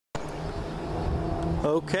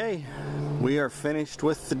Okay, we are finished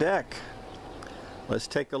with the deck. Let's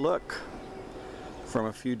take a look from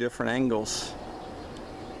a few different angles.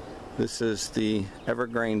 This is the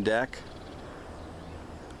evergreen deck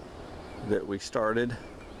that we started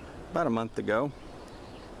about a month ago.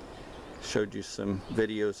 Showed you some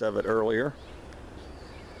videos of it earlier.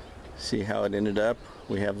 See how it ended up.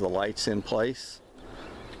 We have the lights in place,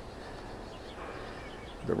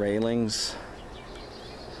 the railings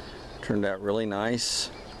turned out really nice.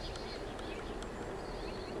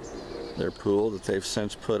 Their pool that they've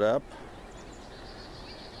since put up,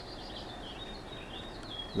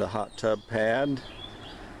 the hot tub pad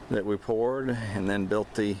that we poured and then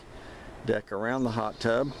built the deck around the hot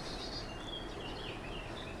tub.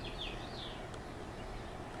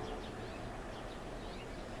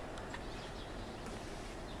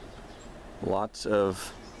 Lots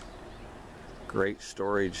of great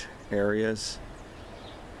storage areas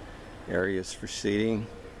for seating.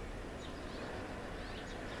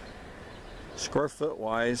 Square foot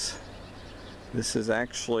wise, this is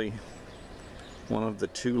actually one of the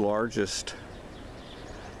two largest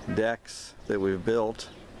decks that we've built.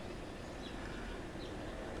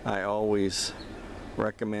 I always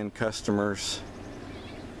recommend customers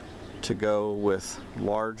to go with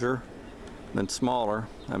larger than smaller.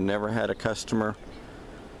 I've never had a customer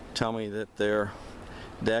tell me that their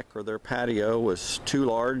deck or their patio was too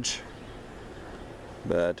large,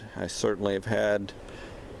 but I certainly have had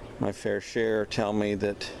my fair share tell me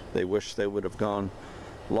that they wish they would have gone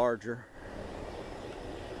larger.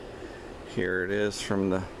 Here it is from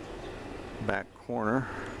the back corner.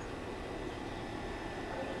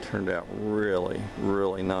 Turned out really,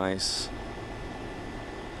 really nice.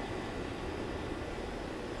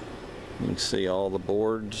 You can see all the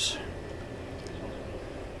boards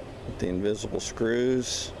with the invisible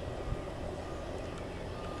screws.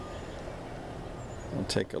 I'll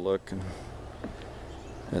take a look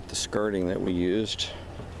at the skirting that we used.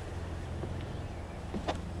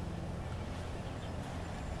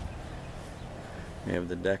 We have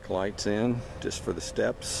the deck lights in just for the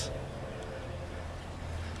steps.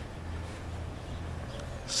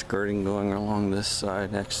 Skirting going along this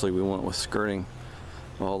side. Actually, we went with skirting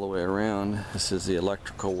all the way around. This is the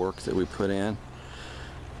electrical work that we put in.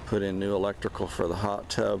 Put in new electrical for the hot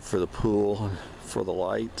tub, for the pool, for the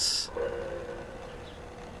lights.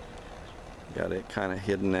 Got it kind of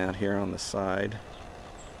hidden out here on the side.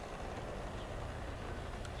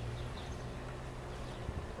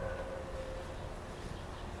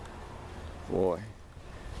 Boy,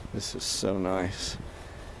 this is so nice.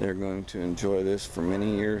 They're going to enjoy this for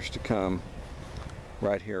many years to come.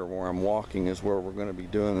 Right here where I'm walking is where we're going to be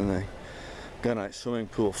doing the gunite swimming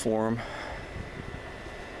pool for them.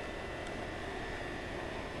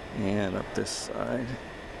 And up this side.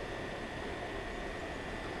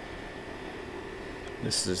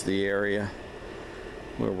 This is the area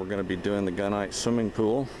where we're going to be doing the gunite swimming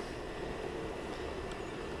pool.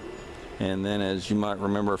 And then, as you might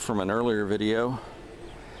remember from an earlier video,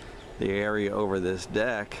 the area over this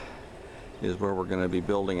deck is where we're going to be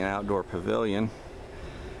building an outdoor pavilion,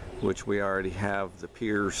 which we already have the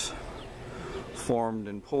piers formed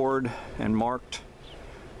and poured and marked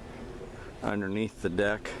underneath the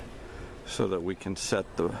deck so that we can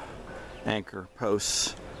set the anchor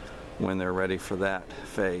posts when they're ready for that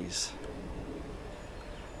phase.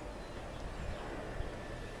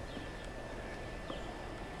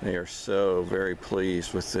 They are so very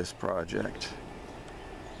pleased with this project,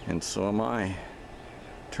 and so am I.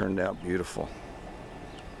 Turned out beautiful.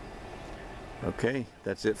 Okay,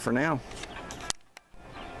 that's it for now.